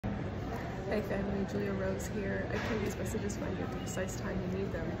Hey family, Julia Rose here. I pray these messages find you at the precise time you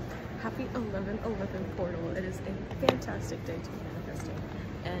need them. Happy 11/11 portal. It is a fantastic day to be manifesting.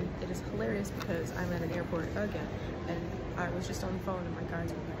 And it is hilarious because I'm at an airport again. And I was just on the phone and my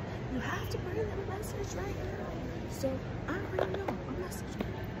guys were like, you have to bring them a message right now. So I already know a message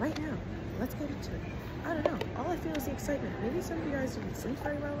right now. Let's get into it. I don't know. All I feel is the excitement. Maybe some of you guys didn't sleep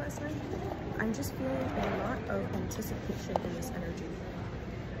very well last night. I'm just feeling a lot of anticipation in this energy.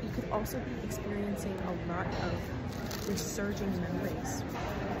 You could also be experiencing a lot of resurging memories,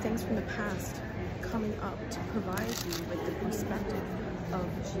 things from the past coming up to provide you with the perspective of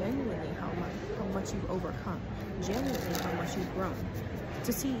genuinely how much you've overcome, genuinely how much you've grown,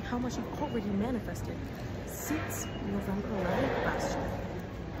 to see how much you've already manifested since November 11th last year.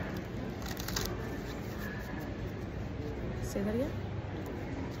 Say that again?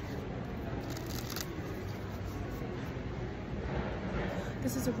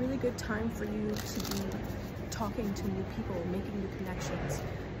 This is a really good time for you to be talking to new people, making new connections,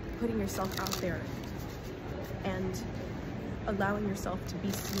 putting yourself out there, and allowing yourself to be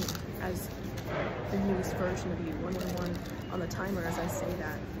seen as the newest version of you. 111 on the timer as I say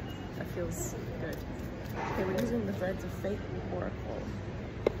that. That feels good. Okay, we're using the Threads of Fate Oracle.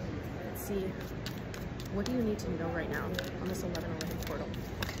 Let's see. What do you need to know right now on this 11/11 portal?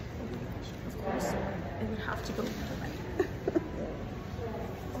 Of course, it would have to go either way.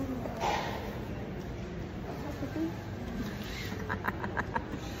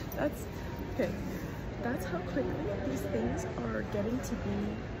 That's okay. That's how quickly these things are getting to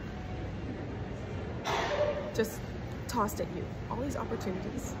be just tossed at you. All these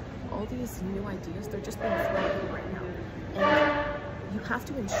opportunities, all these new ideas, they're just being thrown at you right now. And you have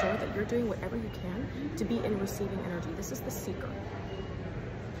to ensure that you're doing whatever you can to be in receiving energy. This is the seeker.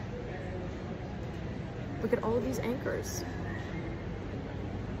 Look at all of these anchors.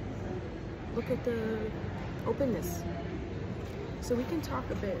 Look at the openness. So we can talk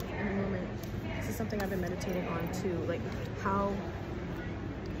a bit in a moment. This is something I've been meditating on too, like how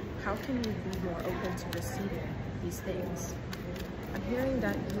can you be more open to receiving these things? I'm hearing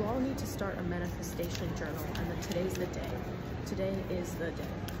that you all need to start a manifestation journal, and that today's the day. Today is the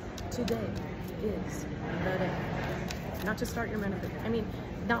day. Today is the day. Not to start your manifestation. I mean,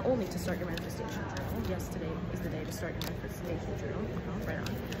 not only to start your manifestation journal. Yes, today is the day to start your manifestation journal. Right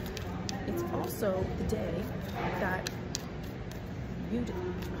on. It's also the day that you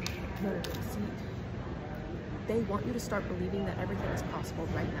see, they want you to start believing that everything is possible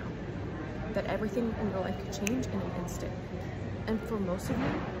right now. That everything in your life could change in an instant. And for most of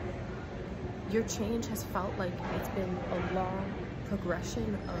you, your change has felt like it's been a long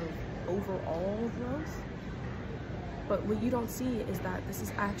progression of overall growth. But what you don't see is that this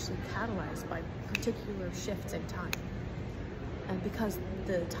is actually catalyzed by particular shifts in time. And because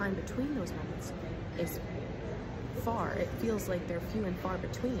the time between those moments is far, it feels like they're few and far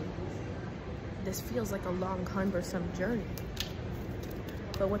between. This feels like a long, cumbersome journey.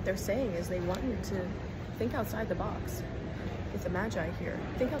 But what they're saying is they want you to think outside the box. It's a magi here.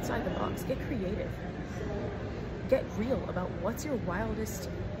 Think outside the box. Get creative. Get real about what's your wildest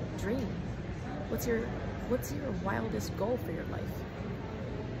dream. What's your wildest goal for your life?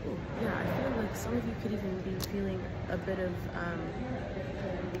 Ooh, yeah, I feel like some of you could even be feeling a bit of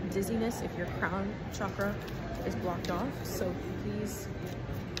dizziness if your crown chakra is blocked off. So please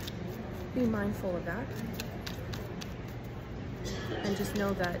be mindful of that. And just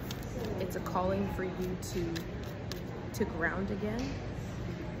know that it's a calling for you to ground again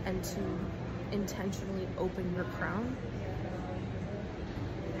and to intentionally open your crown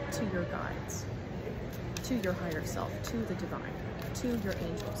to your guides, to your higher self, to the divine, to your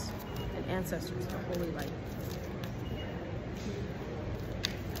angels and ancestors, the holy light.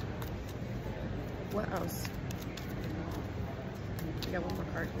 What else? We got one more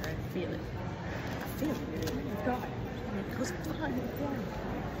card here. I feel it. I feel it. Oh my God. It goes behind the corner.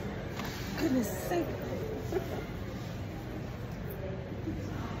 Goodness sake.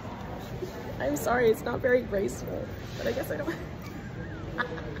 I'm sorry, it's not very graceful, but I guess I don't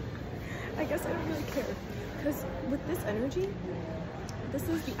I guess I don't really care. Because with this energy, this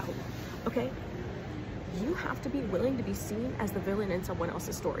is the outlook, okay? You have to be willing to be seen as the villain in someone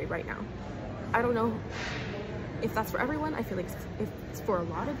else's story right now. I don't know if that's for everyone. I feel like if it's for a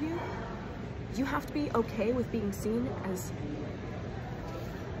lot of you, you have to be okay with being seen as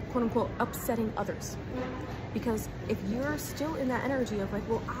quote unquote upsetting others. Because if you're still in that energy of like,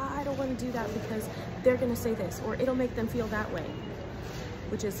 well, I don't want to do that because they're going to say this, or it'll make them feel that way,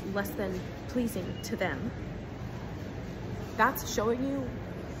 which is less than pleasing to them, that's showing you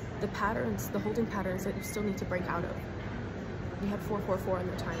the patterns, the holding patterns that you still need to break out of. We had 444 on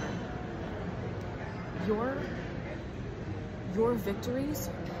the timer. your victories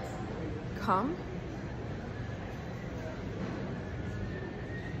come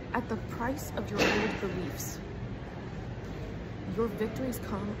at the price of your old beliefs. Your victories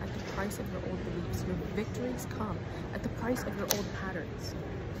come at the price of your old beliefs. Your victories come at the price of your old patterns.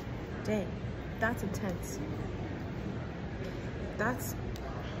 Dang, that's intense. That's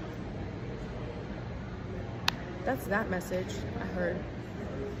that message I heard.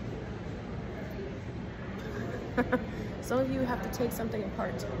 Some of you have to take something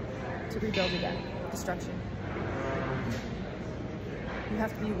apart to rebuild again. Destruction. You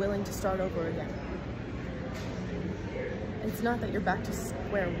have to be willing to start over again. It's not that you're back to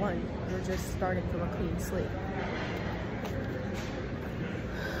square one. You're just starting from a clean slate.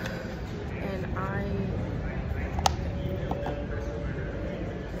 And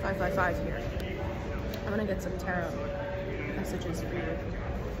 555 here. I'm gonna get some tarot messages for you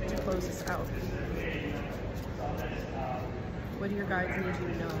to close this out. What do your guides need you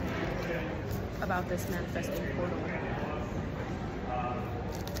to know about this manifesting portal?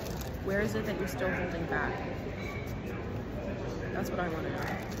 Where is it that you're still holding back? That's what I want to know.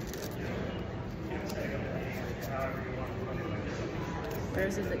 Where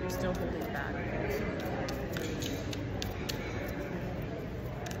is it that you're still holding back?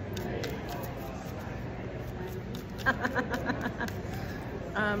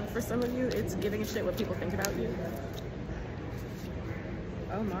 For some of you, it's giving a shit what people think about you.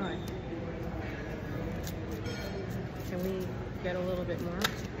 Oh my. Can we get a little bit more?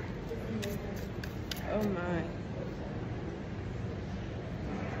 Oh my.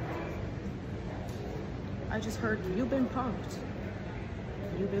 I just heard, you've been punked.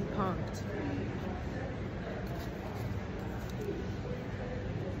 You've been punked.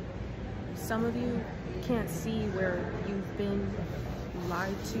 Some of you can't see where you've been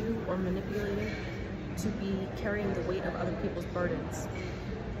lied to or manipulated to be carrying the weight of other people's burdens.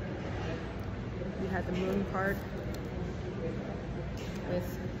 We had the Moon card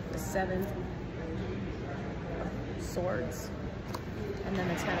with the 7 of Swords and then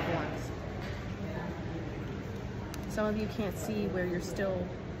the 10 of Wands. Some of you can't see where you're still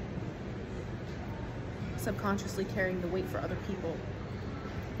subconsciously carrying the weight for other people.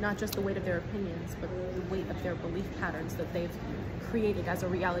 Not just the weight of their opinions, but the weight of their belief patterns that they've created as a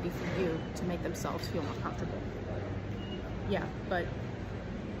reality for you to make themselves feel more comfortable. Yeah, but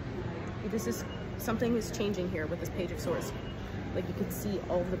this is, something is changing here with this Page of Swords. Like you can see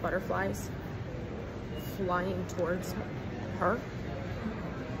all of the butterflies flying towards her.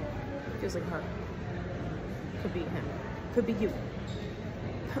 Feels like her. Could be him. Could be you.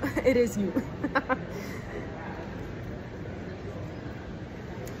 It is you.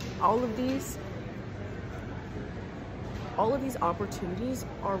 All of these opportunities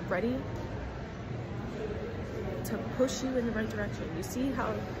are ready to push you in the right direction. You see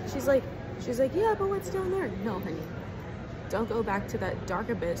how she's like, yeah, but what's down there? No, honey. Don't go back to that dark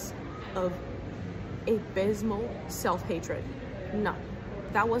abyss of abysmal self-hatred. No,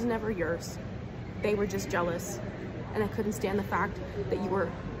 that was never yours. They were just jealous, and I couldn't stand the fact that you were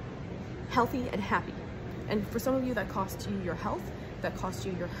healthy and happy. And for some of you, that cost you your health, that cost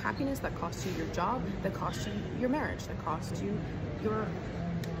you your happiness, that cost you your job, that cost you your marriage, that cost you your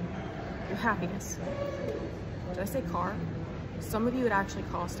happiness. Did I say car? Some of you, it actually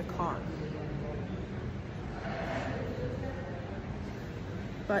cost a car.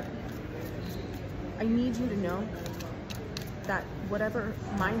 But I need you to know that whatever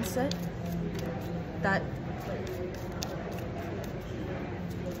mindset that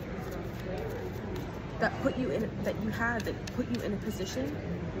put you in, that put you in a position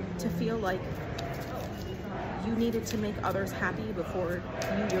to feel like you needed to make others happy before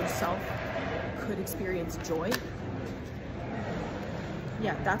you yourself could experience joy.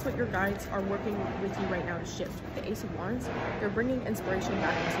 Yeah, that's what your guides are working with you right now to shift. The Ace of Wands, they're bringing inspiration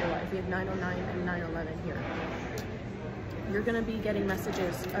back into your life. We have 909 and 911 here. You're gonna be getting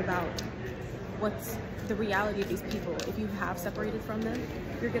messages about what's the reality of these people. If you have separated from them,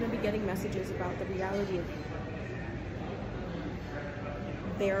 you're gonna be getting messages about the reality of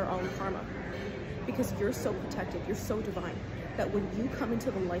their own karma. Because you're so protected, you're so divine, that when you come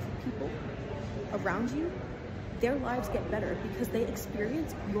into the life of people around you, their lives get better because they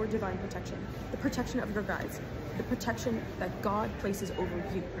experience your divine protection, the protection of your guides, the protection that God places over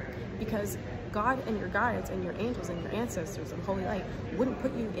you. Because God and your guides and your angels and your ancestors and holy light wouldn't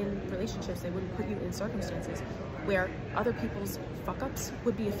put you in relationships, they wouldn't put you in circumstances where other people's fuck-ups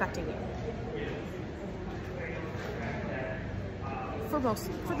would be affecting you. For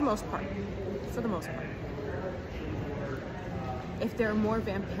the most part. If they're more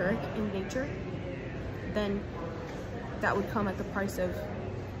vampiric in nature, then that would come at the price of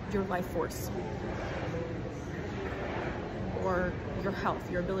your life force, or your health,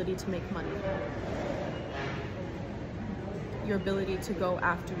 your ability to make money, your ability to go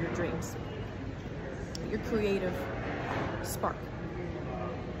after your dreams, your creative spark.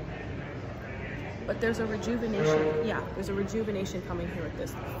 But there's a rejuvenation, yeah, there's a rejuvenation coming here with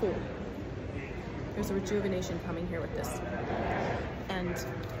this. Cool. There's a rejuvenation coming here with this. And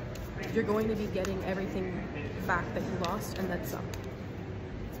you're going to be getting everything back that you lost, and that's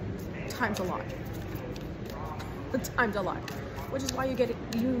times a lot. Times a lot. Which is why you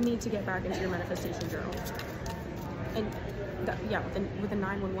need to get back into your manifestation journal. And that, yeah, with the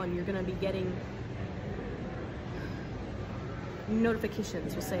 911, you're gonna be getting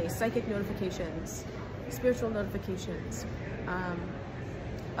notifications. We'll say psychic notifications, spiritual notifications,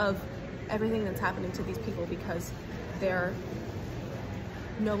 of everything that's happening to these people, because they're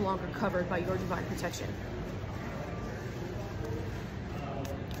no longer covered by your divine protection.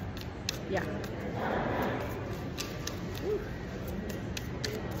 Yeah. Woo.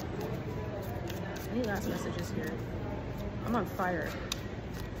 Any last messages here? I'm on fire.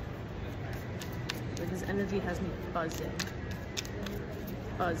 Like, this energy has me buzzing.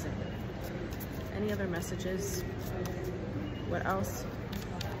 Buzzing. Any other messages? What else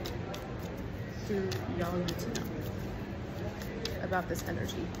do y'all need to know about this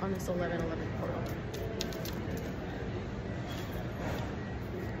energy on this 11/11 portal?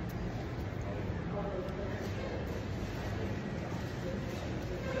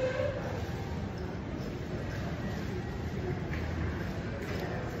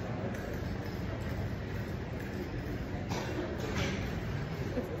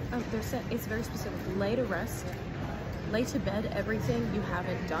 It's very specific. Lay to rest, lay to bed everything you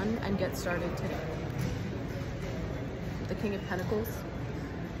haven't done, and get started today. The King of Pentacles,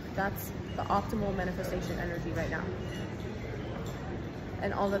 that's the optimal manifestation energy right now.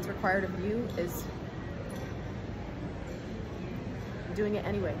 And all that's required of you is doing it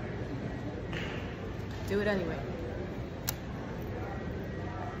anyway. Do it anyway.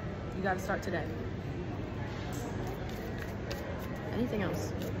 You gotta start today. Anything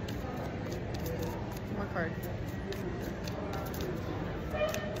else? One more card.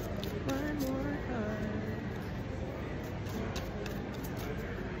 One more card.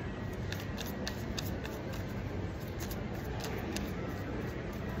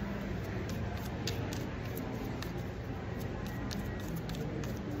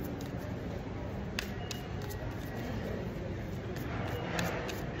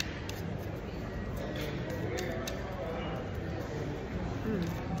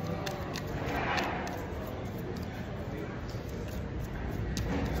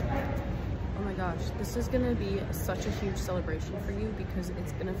 This is gonna be such a huge celebration for you, because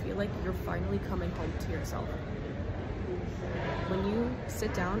it's gonna feel like you're finally coming home to yourself. When you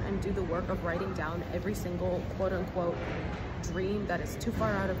sit down and do the work of writing down every single quote-unquote dream that is too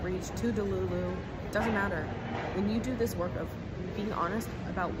far out of reach, too delulu, doesn't matter. When you do this work of being honest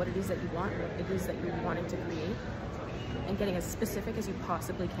about what it is that you want, what it is that you're wanting to create, and getting as specific as you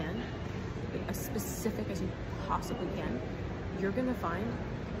possibly can, you're gonna find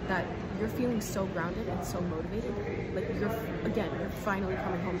that you're feeling so grounded and so motivated. Like, you're finally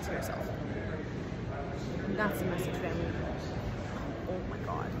coming home to yourself. And that's the message, family. Oh my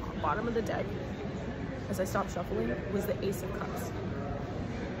God. Bottom of the deck, as I stopped shuffling, was the Ace of Cups.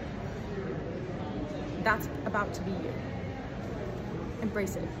 That's about to be you.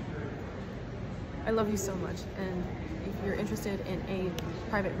 Embrace it. I love you so much. And if you're interested in a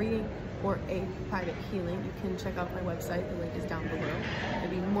private reading or a private healing, you can check out my website. The link is down below. I'd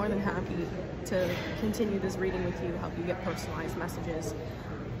be more than happy to continue this reading with you, help you get personalized messages,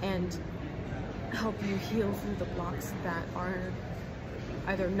 and help you heal through the blocks that are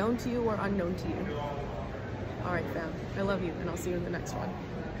either known to you or unknown to you. All right, fam. I love you, and I'll see you in the next one.